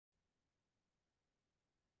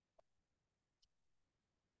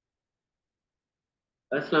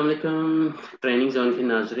अस्सलाम वालेकुम training zone के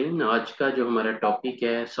नाजरीन। आज का जो हमारा टॉपिक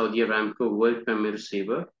है Saudi Aramco work permit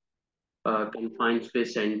receiver confined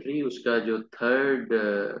space entry, उसका जो थर्ड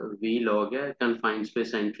वी लॉग है, confined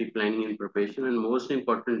space entry planning and preparation. And most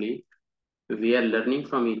importantly we are learning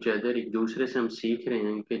from each other. एक दूसरे से हम सीख रहे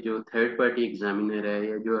हैं कि जो थर्ड पार्टी एग्जामिनर है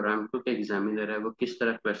या जो अरामको का एग्जामिनर है वो किस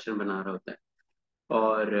तरह क्वेश्चन बना रहा होता है।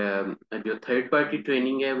 और जो थर्ड पार्टी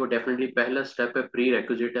ट्रेनिंग है वो डेफिनेटली पहला स्टेप है, प्री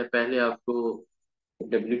रिक्विजिट है। पहले आपको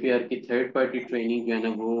WPR की थर्ड पार्टी ट्रेनिंग जो है ना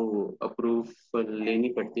वो अप्रूव लेनी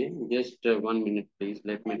पड़ती है। Just 1 minute please,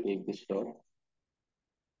 let me take this talk.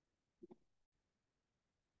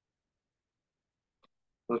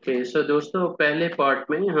 Okay so दोस्तों, पहले पार्ट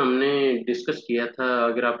में हमने डिस्कस किया था,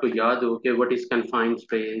 अगर आपको याद हो, कि व्हाट इज कन्फाइंड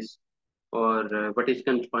स्पेस और what is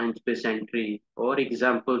confined space entry और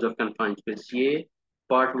एग्जांपल्स ऑफ कन्फाइंड स्पेस। ये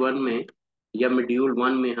पार्ट वन में या मॉड्यूल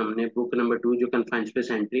वन में हमने बुक नंबर 2 जो कन्फाइंड स्पेस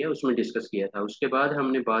एंट्री है उसमें डिस्कस किया था। उसके बाद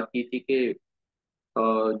हमने बात की थी कि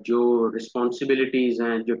जो रिस्पॉन्सिबिलिटीज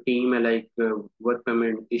हैं, जो टीम है, like work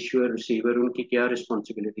permit issuer receiver, उनकी क्या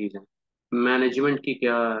रिस्पॉन्सिबिलिटीज हैं, मैनेजमेंट की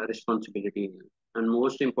क्या रिस्पॉन्सिबिलिटीज हैं, एंड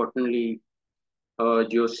मोस्ट इम्पोर्टेंटली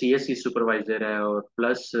जो CSE सुपरवाइजर है और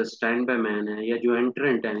प्लस स्टैंड बाय मैन है या जो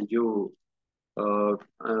एंट्रेंट हैं, जो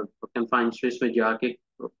कन्फाइंड स्पेस में जाके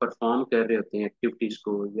परफॉर्म कर रहे होते हैं एक्टिविटीज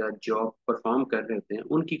को या जॉब परफॉर्म कर रहे होते हैं,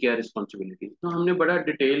 उनकी क्या रिस्पॉन्सिबिलिटीज। तो हमने बड़ा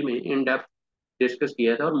डिटेल में इन डेप्थ डिस्कस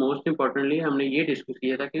किया था। और मोस्ट इम्पोर्टेंटली हमने ये डिस्कस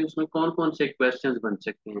किया था कि उसमें कौन कौन से क्वेश्चंस बन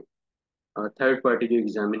सकते हैं। थर्ड पार्टी जो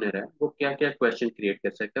एग्जामिनर है वो क्या क्या क्वेश्चन क्रिएट कर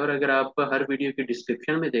सकता है। और अगर आप हर वीडियो की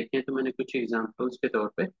डिस्क्रिप्शन में देखें तो मैंने कुछ एग्जांपल्स के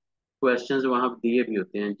तौर पे क्वेश्चंस वहां दिए भी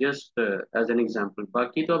होते हैं, जस्ट एज एन एग्जांपल।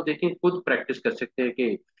 बाकी तो आप देखें, खुद प्रैक्टिस कर सकते हैं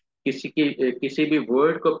कि किसी भी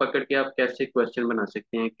वर्ड को पकड़ के आप कैसे क्वेश्चन बना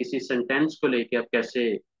सकते हैं, किसी सेंटेंस को लेके आप कैसे,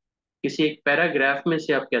 किसी एक पैराग्राफ में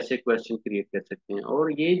से आप कैसे क्वेश्चन क्रिएट कर सकते हैं।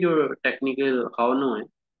 और ये जो टेक्निकल हाउ नो है,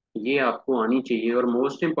 ये आपको आनी चाहिए। और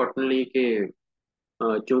मोस्ट इम्पोर्टेंटली कि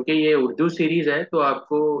चूंकि ये उर्दू सीरीज है तो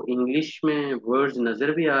आपको इंग्लिश में वर्ड्स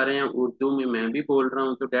नज़र भी आ रहे हैं, उर्दू में मैं भी बोल रहा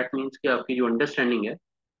हूँ, तो डैट मीन्स कि आपकी जो अंडरस्टैंडिंग है,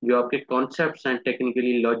 जो आपके कॉन्सेप्ट्स हैं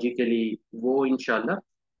टेक्निकली लॉजिकली, वो इंशाल्लाह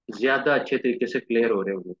ज़्यादा अच्छे तरीके से क्लियर हो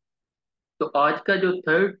रहे होंगे। तो आज का जो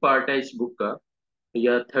थर्ड पार्ट है इस बुक का,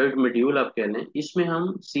 या थर्ड मॉड्यूल आप कह लें, इसमें हम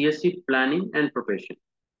CSE प्लानिंग एंड प्रिपरेशन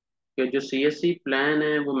के जो CSE प्लान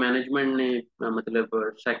है वो मैनेजमेंट ने मतलब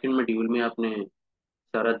सेकंड मॉड्यूल में आपने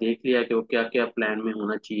सारा देख लिया कि वो क्या क्या प्लान में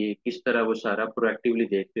होना चाहिए, किस तरह वो सारा प्रोएक्टिवली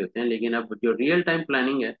देखते होते हैं। लेकिन अब जो रियल टाइम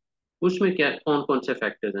प्लानिंग है उसमें क्या कौन कौन से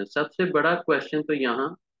फैक्टर्स हैं, सबसे बड़ा क्वेश्चन तो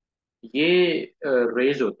यहाँ ये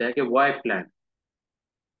रेज होता है कि वाई प्लान।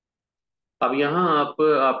 अब यहाँ आप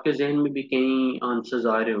आपके जहन में भी कई आंसर्स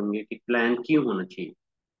आ रहे होंगे कि प्लान क्यों होना चाहिए।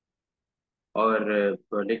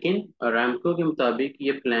 और लेकिन अरामको के मुताबिक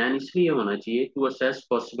ये प्लान इसलिए होना चाहिए to assess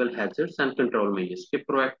possible hazards and control measures, के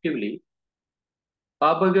प्रोएक्टिवली।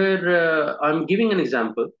 अब अगर I am giving an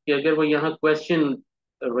example कि अगर वो यहाँ क्वेश्चन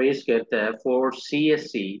रेज करता है for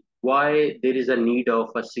CSE, why there is a need of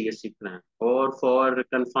a CSE plan, or for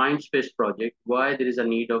confined space project, why there is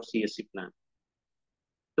a need of CSE plan।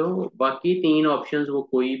 तो बाकी तीन options वो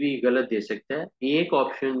कोई भी गलत दे सकता है, एक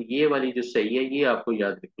ऑप्शन ये वाली जो सही है ये आपको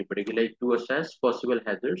याद रखनी पड़ेगी, like to assess possible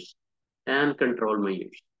hazards and control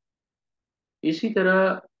measures. इसी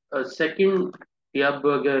तरह सेकंड, कि अब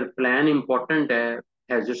अगर प्लान इंपॉर्टेंट है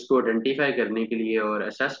हैजर्ड्स को आइडेंटिफाई करने के लिए और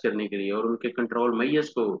असेस करने के लिए और उनके कंट्रोल मेजर्स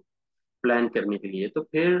को प्लान करने के लिए, तो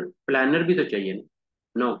फिर प्लानर भी तो चाहिए ना।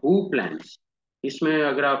 Know who plans. इसमें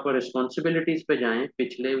अगर आप रिस्पॉन्सिबिलिटीज पे जाएं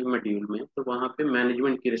पिछले मॉड्यूल में, तो वहां पे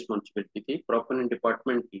मैनेजमेंट की रिस्पॉन्सिबिलिटी थी, प्रोपोनेंट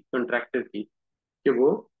डिपार्टमेंट की, कॉन्ट्रैक्टर की, कि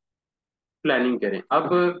वो प्लानिंग करें। अब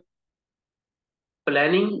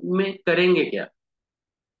प्लानिंग में करेंगे क्या?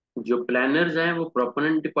 जो प्लानर्स हैं वो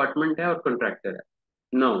प्रोपोनेंट डिपार्टमेंट है और कॉन्ट्रैक्टर है।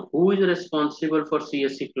 Know who is responsible for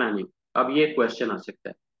CSE planning. अब ये क्वेश्चन आ सकता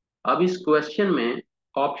है। अब इस क्वेश्चन में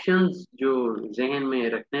ऑप्शंस जो जहन में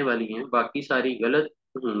रखने वाली हैं बाकी सारी गलत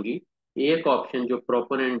होंगी। एक ऑप्शन जो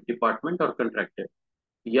प्रोपोनेंट डिपार्टमेंट और कॉन्ट्रैक्टर,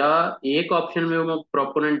 या एक ऑप्शन में वो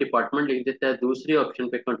प्रोपोनेंट डिपार्टमेंट लिख देता है, दूसरी ऑप्शन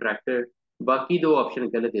पे कॉन्ट्रैक्टर, बाकी दो ऑप्शन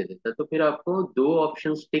गलत दे देता है। तो फिर आपको दो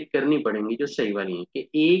ऑप्शन टिक करनी पड़ेंगी जो सही वाली हैं, कि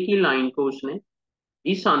एक ही लाइन को उसने,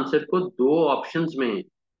 इस आंसर को दो ऑप्शंस में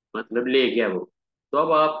मतलब ले गया वो। तो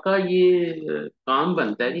अब आपका ये काम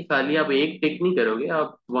बनता है कि खाली आप एक टिक नहीं करोगे,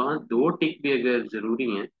 आप वहाँ दो टिक भी अगर जरूरी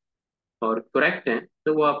हैं और करेक्ट हैं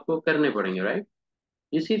तो वो आपको करने पड़ेंगे, राइट।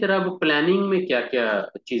 इसी तरह वो प्लानिंग में क्या क्या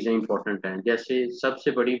चीज़ें इंपॉर्टेंट हैं, जैसे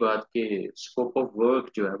सबसे बड़ी बात के स्कोप ऑफ वर्क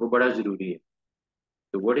जो है वो बड़ा जरूरी है।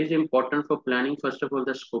 तो what is important for planning, first of all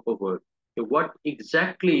the scope of work, what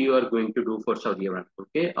exactly you are going to do for Saudi Aramco,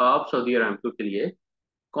 के आप सऊदी अरामको के लिए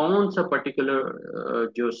कौन सा पर्टिकुलर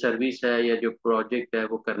जो सर्विस है या जो प्रोजेक्ट है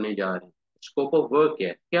वो करने जा रहे हैं, स्कोप ऑफ वर्क क्या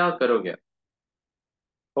है, क्या करोगे।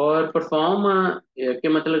 और परफॉर्म के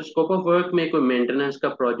मतलब स्कोप ऑफ वर्क में कोई मेंटेनेंस का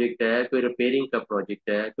प्रोजेक्ट है, कोई रिपेयरिंग का प्रोजेक्ट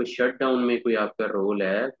है, कोई शटडाउन में कोई आपका रोल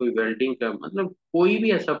है, कोई वेल्डिंग का, मतलब कोई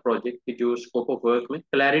भी ऐसा प्रोजेक्ट जो स्कोप ऑफ वर्क में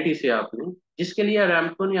क्लैरिटी से आपने, जिसके लिए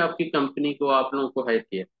अराम्को ने आपकी कंपनी को, आप लोगों को हायर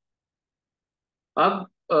किया। अब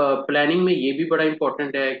प्लानिंग में ये भी बड़ा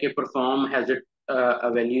इंपॉर्टेंट है कि perform hazard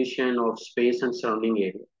evaluation of space and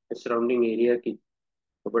surrounding area की।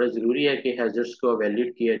 तो बड़ा ज़रूरी है कि हैजर्ड्स को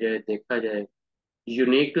एवेल्यूट किया जाए, देखा जाए।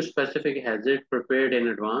 Unique to specific hazard prepared in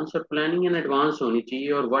advance, और प्लानिंग इन एडवांस होनी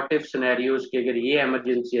चाहिए। और व्हाट इफ सिनेरियोज की अगर ये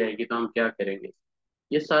इमरजेंसी आएगी तो हम क्या करेंगे,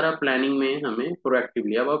 ये सारा प्लानिंग में हमें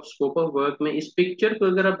प्रोएक्टिवली। अब आप स्कोप ऑफ वर्क में इस पिक्चर को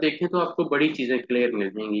अगर आप देखें तो आपको बड़ी चीज़ें क्लियर मिल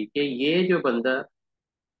जाएंगी कि ये जो बंदा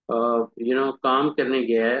काम करने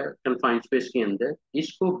गया है कन्फाइंड स्पेस के अंदर,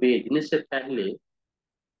 इसको भेजने से पहले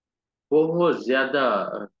बहुत ज्यादा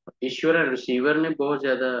ईश्वर एंड रिसीवर ने बहुत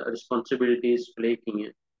ज्यादा रिस्पॉन्सिबिलिटीज प्ले की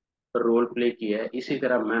हैं, रोल प्ले किया है। इसी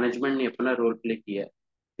तरह मैनेजमेंट ने अपना रोल प्ले किया है।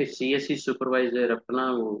 फिर सीएसई सुपरवाइजर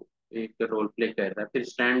अपना वो एक रोल प्ले कर रहा है। फिर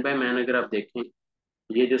स्टैंड बाय मैन अगर आप देखें,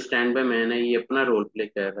 ये जो स्टैंड बाय मैन है ये अपना रोल प्ले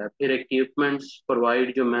कर रहा है। फिर इक्विपमेंट्स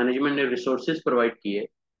प्रोवाइड, जो मैनेजमेंट ने रिसोर्सेज प्रोवाइड किए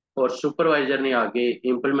और सुपरवाइजर ने आगे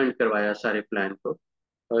इम्प्लीमेंट करवाया सारे प्लान को,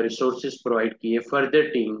 और रिसोर्सेज प्रोवाइड किए फर्दर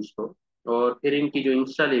टीम्स को। और फिर इनकी जो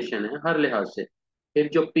इंस्टॉलेशन है हर लिहाज से, फिर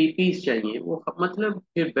जो पीपीस चाहिए वो, मतलब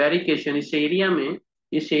फिर बैरिकेशन इस एरिया में,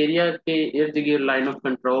 इस एरिया के इर्द गिर्द लाइन ऑफ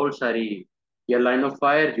कंट्रोल सारी, या लाइन ऑफ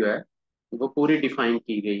फायर जो है वो पूरी डिफाइन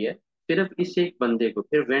की गई है। सिर्फ इस एक बंदे को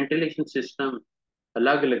फिर वेंटिलेशन सिस्टम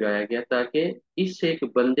अलग लगाया गया ताकि इस एक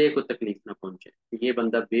बंदे को तकलीफ ना पहुंचे, ये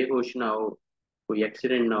बंदा बेहोश ना हो, कोई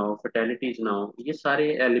एक्सीडेंट ना हो, फर्टेलिटीज ना हो। ये सारे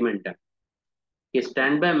एलिमेंट हैं कि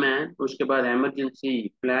स्टैंड बाय मैन, उसके बाद emergency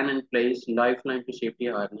plan in place, life line to safety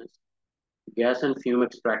harness, gas and fume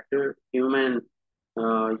extractor, human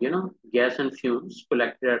gas and fumes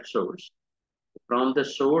collected at source, from the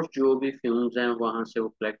source जो भी फ्यूम्स हैं वहां से वो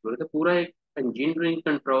कलेक्ट हो रहे थे। पूरा एक इंजीनियरिंग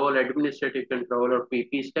कंट्रोल, एडमिनिस्ट्रेटिव कंट्रोल और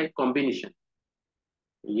पीपीस का एक कॉम्बिनेशन।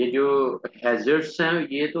 ये जो हैजर्ड्स हैं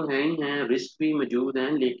ये तो हैं ही हैं, रिस्क भी मौजूद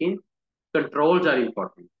हैं, लेकिन कंट्रोल्स आर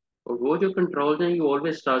इम्पोर्टेंट। और वो जो कंट्रोल्स हैं you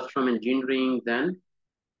always start from engineering, then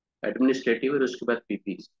administrative, और उसके बाद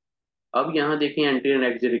पीपीस। अब यहाँ देखें एंट्री एंड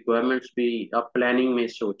एग्जिट रिक्वायरमेंट्स भी आप प्लानिंग में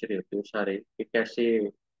सोच रहे होते हो सारे कि कैसे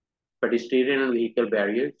पेडिस्ट्रियन एंड व्हीकल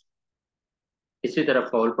बैरियर्स, इसी तरह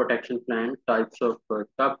fall protection plan, types of,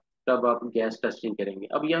 कब कब आप गैस टेस्टिंग करेंगे।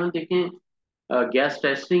 अब यहाँ देखें गैस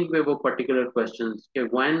टेस्टिंग पे वो पर्टिकुलर क्वेश्चंस कि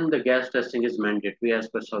when the gas testing is mandatory as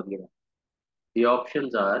per Saudi Arab, the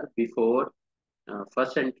options are before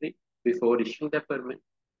first entry, before issuing the permit,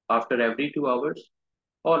 after every 2 hours,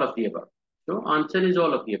 all of the above. तो answer is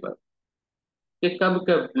all of the above, कि कब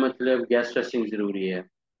कब मतलब gas testing जरूरी है।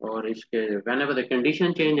 और इसके when ever the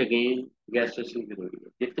condition change again, gas testing जरूरी है।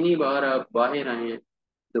 जितनी बार आप बाहर आए हैं,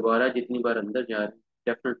 दोबारा जितनी बार अंदर जा रहे हैं,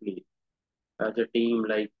 definitely as a team,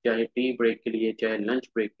 like चाहे टी ब्रेक के लिए चाहे लंच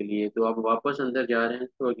ब्रेक के लिए, तो आप वापस अंदर जा रहे हैं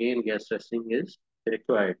तो again gas testing is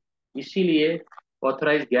required. इसीलिए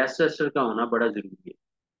ऑथराइज गैस टेस्टर का होना बड़ा जरूरी है।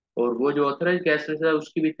 और वो जो ऑथराइज गैस टेस्टर है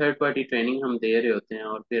उसकी भी थर्ड पार्टी ट्रेनिंग हम दे रहे होते हैं,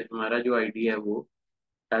 और फिर हमारा जो आईडी है वो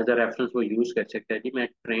एज अ रेफरेंस वो यूज कर सकता है कि मैं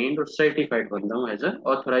ट्रेंड और सर्टिफाइड बंदा हूँ as a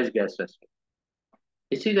authorise gas tester.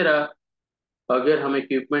 इसी तरह अगर हम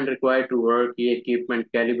इक्विपमेंट रिक्वायर्ड टू वर्क, ये इक्विपमेंट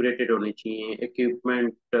कैलिब्रेटेड होने चाहिए।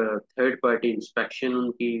 इक्विपमेंट थर्ड पार्टी इंस्पेक्शन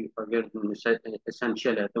उनकी अगर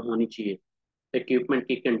एसेंशियल है तो होनी चाहिए। इक्विपमेंट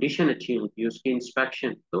की कंडीशन अच्छी होती है, उसकी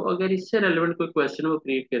इंस्पेक्शन। तो अगर इससे रेलेवेंट कोई क्वेश्चन वो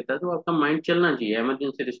क्रिएट करता है तो आपका माइंड चलना चाहिए।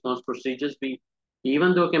 इमरजेंसी रिस्पांस प्रोसीजर्स भी,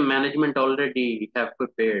 इवन दो कि मैनेजमेंट ऑलरेडी हैव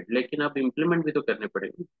प्रिपेयर्ड, लेकिन आप इम्प्लीमेंट भी तो करने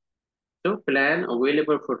पड़ेंगे। तो प्लान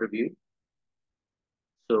अवेलेबल फॉर रिव्यू।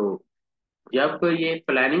 तो जब ये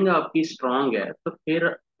प्लानिंग आपकी स्ट्रांग है तो फिर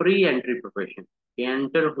प्री एंट्री प्रिपरेशन,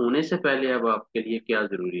 एंटर होने से पहले अब आपके लिए क्या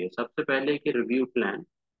जरूरी है, सबसे पहले कि रिव्यू प्लान,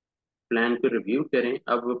 प्लान को रिव्यू करें।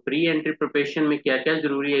 अब प्री एंट्री प्रिपरेशन में क्या क्या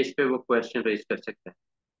जरूरी है, इस पे वो क्वेश्चन रेज कर सकता है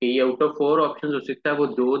कि ये आउट ऑफ 4 ऑप्शन हो सकता है वो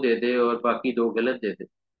 2 दे दे और बाकी 2 गलत दे दे।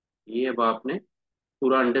 ये अब आपने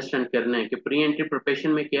पूरा अंडरस्टैंड करना है कि प्री एंट्री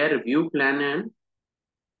प्रिपरेशन में क्या है। Review plan and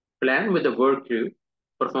plan with the work crew,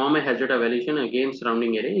 perform a hazard evaluation against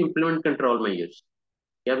surrounding area, implement control measures।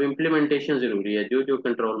 कि अब इम्प्लीमेंटेशन जरूरी है, जो जो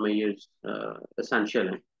कंट्रोल मेजर्स एसेंशियल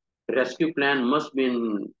हैं। Rescue plan must be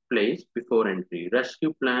in place before entry,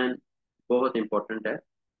 rescue plan बहुत important है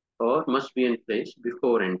और must be in place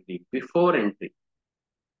before entry, before entry.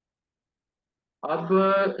 अब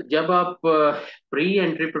जब आप प्री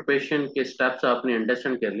एंट्री प्रिपरेशन के स्टेप्स आपने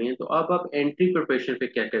अंडरस्टैंड कर लिए हैं, तो अब आप एंट्री प्रिपरेशन पे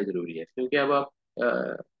क्या क्या जरूरी है, क्योंकि अब आप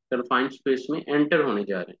कन्फाइंड स्पेस में एंटर होने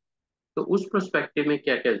जा रहे हैं, तो उस प्रोस्पेक्टिव में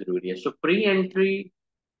क्या क्या जरूरी है। सो प्री एंट्री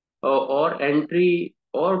और एंट्री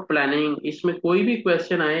और प्लानिंग, इसमें कोई भी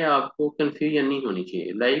क्वेश्चन आए आपको कंफ्यूजन नहीं होनी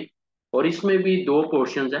चाहिए। लाइक, और इसमें भी दो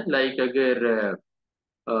पोर्शंस हैं। लाइक अगर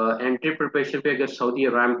एंट्री प्रिपरेशन पे अगर सऊदी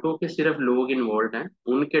अरामको के सिर्फ लोग इन्वॉल्व हैं,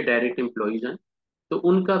 उनके डायरेक्ट एम्प्लॉयज हैं, तो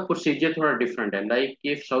उनका प्रोसीजर थोड़ा डिफरेंट है। Like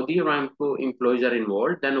if Saudi Aramco employees are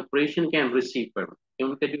involve, then operation can receive permit.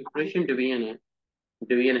 उनका जो ऑपरेशन डिवीजन है,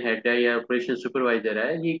 डिवीजन हेड है या ऑपरेशन सुपरवाइजर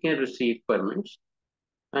है, he can receive permits.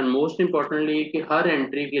 And most importantly कि हर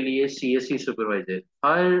एंट्री के लिए सीएसई सुपरवाइजर,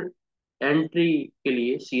 हर एंट्री के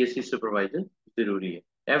लिए सीएसई सुपरवाइजर जरूरी है।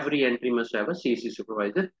 Every entry must have a CSE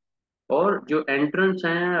supervisor. और जो एंट्रेंस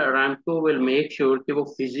हैं, रैमको विल मेक श्योर कि वो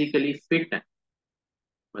फिजिकली फिट हैं,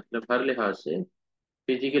 मतलब हर लिहाज से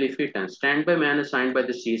फिजिकली फिट हैं। Stand by man assigned by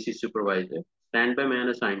the CSC supervisor. Stand by man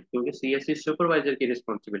assigned, क्योंकि सीएससी सुपरवाइजर की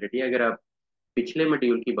रिस्पॉन्सिबिलिटी, अगर आप पिछले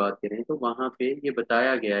मॉड्यूल की बात करें तो वहां पे ये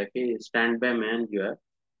बताया गया है कि स्टैंड बाय मैन जो है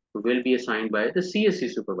will be assigned by the CSC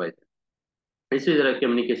supervisor. इसी तरह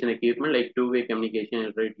communication equipment like two way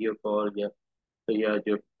communication, radio call, या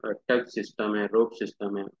जो टग सिस्टम है, रोप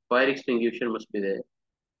सिस्टम है, fire extinguisher must be there.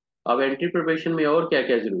 अब एंट्री प्रिपरेशन में और क्या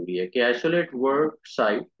क्या जरूरी है कि isolate work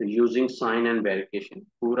site using sign and बैरिकेशन,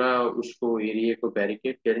 पूरा उसको एरिया को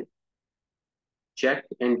बैरिकेड करें। Check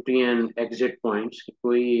entry and exit points,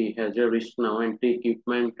 कोई हैजर्ड रिस्क ना हो। एंट्री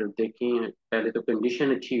इक्विपमेंट देखें, पहले तो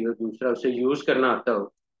कंडीशन अच्छी हो, दूसरा उसे यूज करना आता हो।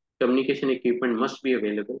 Communication equipment must be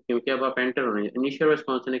available, क्योंकि अब आप एंटर होने, initial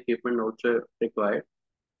response equipment also required.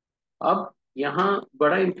 अब यहाँ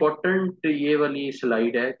बड़ा इंपॉर्टेंट ये वाली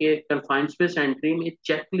स्लाइड है कि कन्फाइंड स्पेस एंट्री में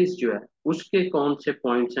चेकलिस्ट जो है, उसके कौन से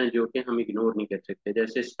पॉइंट्स हैं जो कि हम इग्नोर नहीं कर सकते।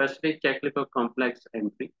 जैसे specific checklist of complex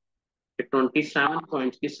entry, 27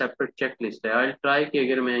 points की सेपरेट चेकलिस्ट है। आई ट्राई कि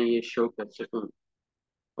अगर मैं ये शो कर सकूँ।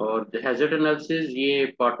 और हैजर्ड एनालिसिस ये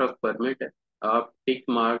पार्ट ऑफ परमिट है। आप टिक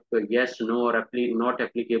मार्क यस नो और नॉट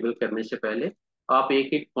एप्लीकेबल करने से पहले आप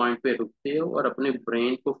एक एक पॉइंट पे रुकते हो और अपने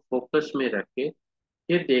ब्रेन को फोकस में रख के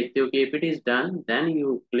फिर देखते हो कि if it is done then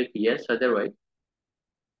you click yes, otherwise.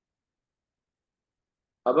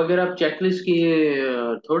 अब अगर आप चेकलिस्ट की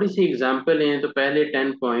थोड़ी सी एग्जांपल लें तो पहले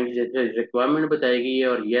 10 पॉइंट जैसे रिक्वायरमेंट बताएगी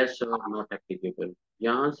और यस और नॉट एप्लीकेबल।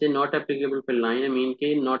 यहाँ से नॉट एप्लीकेबल पे लाइन है, मीन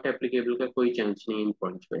के नॉट एप्लीकेबल का कोई चांस नहीं इन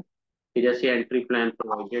पॉइंट्स पे। कि जैसे एंट्री प्लान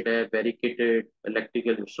प्रोवाइडेड है, barricaded,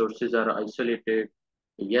 electrical resources are isolated,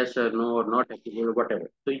 yes और नो और नॉट एप्लीकेबल वट एवर।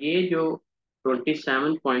 तो ये जो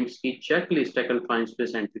 27 पॉइंट्स की चेक लिस्ट है, confined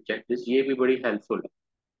space entry check list, ये भी बड़ी हेल्पफुल है।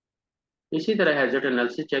 इसी तरह हैजर्ड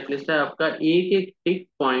एनालिसिस चेकलिस्ट है, आपका एक एक टिक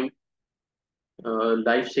पॉइंट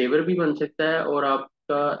लाइफ सेवर भी बन सकता है। और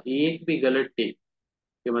आपका एक भी गलत टिक,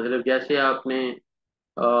 कि मतलब जैसे आपने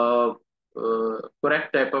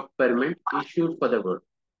correct type of permit issued for the word,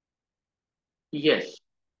 yes,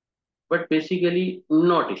 but basically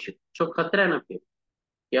not issue, सो खतरा है ना फिर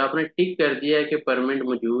कि आपने टिक कर दिया है कि परमिट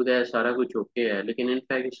मौजूद है, सारा कुछ ओके है, लेकिन इन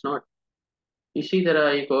फैक्ट इट्स नॉट। इसी तरह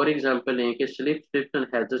एक और एग्जांपल है कि slip slips and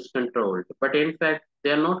hazards controlled, but in fact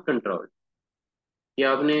they are not controlled. कि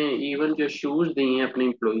आपने इवन जो शूज दिए हैं अपने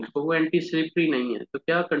इम्प्लॉइज को, वो एंटी स्लिपरी नहीं है, तो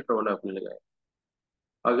क्या कंट्रोल आपने लगाया।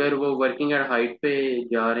 अगर वो वर्किंग एट हाइट पे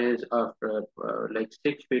जा रहे हैं लाइक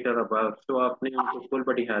 6 फीट और अबव, तो आपने उनको फुल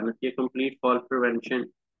बॉडी हार्नेस किया, complete fall prevention,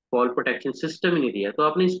 fall protection system ही नहीं दिया, तो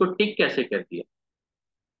आपने इसको टिक कैसे कर दिया।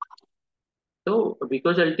 तो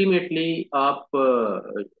बिकॉज अल्टीमेटली आप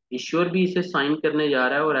ईश्वर भी इसे साइन करने जा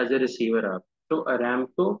रहा है और एज ए रिसीवर आप, तो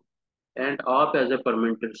अरामको एंड आप as a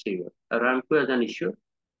permanent receiver, Aramco as an ensure,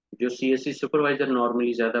 जो सीएससी सुपरवाइजर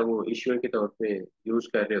नॉर्मली ज्यादा वो इश्यूर के तौर पे यूज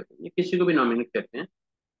कर रहे होते हैं, किसी को भी नॉमिनेट करते हैं।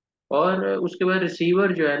 और उसके बाद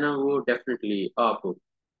रिसीवर जो है ना, वो डेफिनेटली आप हो।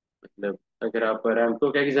 मतलब अगर आप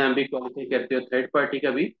रैमको का एग्जाम भी क्वालिफाई करते हो थर्ड पार्टी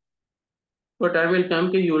का भी, तो टाइम विल कम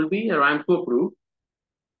कि you will be Ramco approve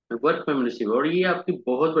work from receiver, और ये आपकी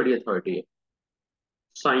बहुत बड़ी अथॉरिटी है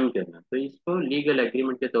साइन करना। तो इसको लीगल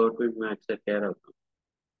एग्रीमेंट के तौर पे भी मैं अक्सर कह रहा होता हूँ।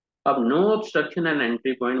 अब no obstruction and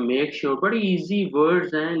entry point, make sure, बड़ी इजी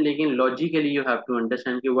वर्ड्स हैं लेकिन logically you have to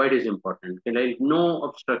understand कि व्हाई इट इज इंपॉर्टेंट, कि like no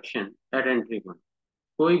obstruction eight entry point,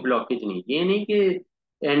 कोई ब्लॉकेज नहीं। ये नहीं कि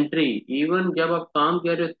एंट्री, इवन जब आप काम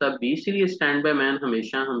कर रहे हो तब भी, इसीलिए स्टैंड बाय मैन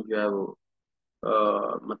हमेशा हम जो है वो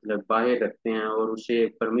मतलब बाहर रखते हैं और उसे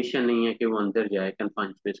परमिशन नहीं है कि वो अंदर जाए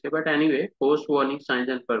कन्फाइंड स्पेस के। But anyway, post warning science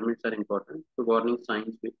and permits are important, तो वार्निंग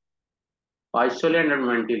साइंस भी आइसोलेट एंड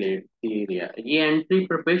वेंटिलेट एरिया, ये एंट्री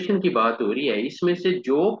प्रिपरेशन की बात हो रही है। इसमें से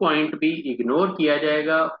जो पॉइंट भी इग्नोर किया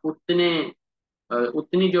जाएगा,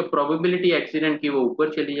 उतनी जो प्रोबेबिलिटी एक्सीडेंट की वो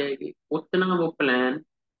ऊपर चली जाएगी, उतना वो प्लान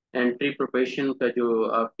एंट्री प्रिपरेशन का जो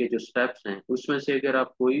आपके जो स्टेप्स हैं उसमें से अगर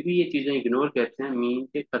आप कोई भी ये चीज़ें इग्नोर करते हैं, मीन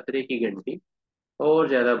के खतरे की घंटी और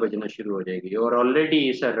ज़्यादा बजना शुरू हो जाएगी, और ऑलरेडी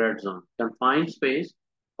इस अ red zone, confined space,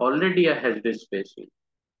 already a hazardous space,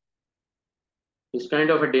 is kind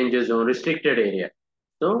of a danger zone, restricted area.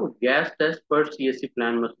 So gas test per CSE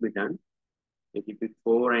plan must be done maybe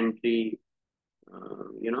before entry,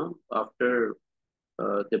 after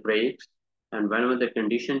the breaks, and whenever the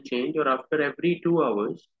condition change, or after every 2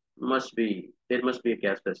 hours, there must be a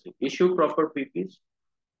gas testing. Issue proper PPs.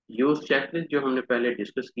 Use checklist जो हमने पहले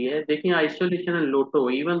discuss किया है, देखिए isolation and Lotte,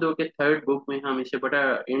 even though के third book में हम इसे बड़ा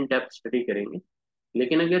इन डेप्थ स्टडी करेंगे,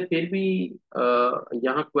 लेकिन अगर फिर भी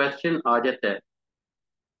यहाँ क्वेश्चन आ जाता है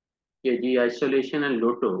कि जी isolation and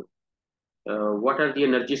Lotte, what are the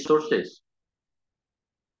energy sources,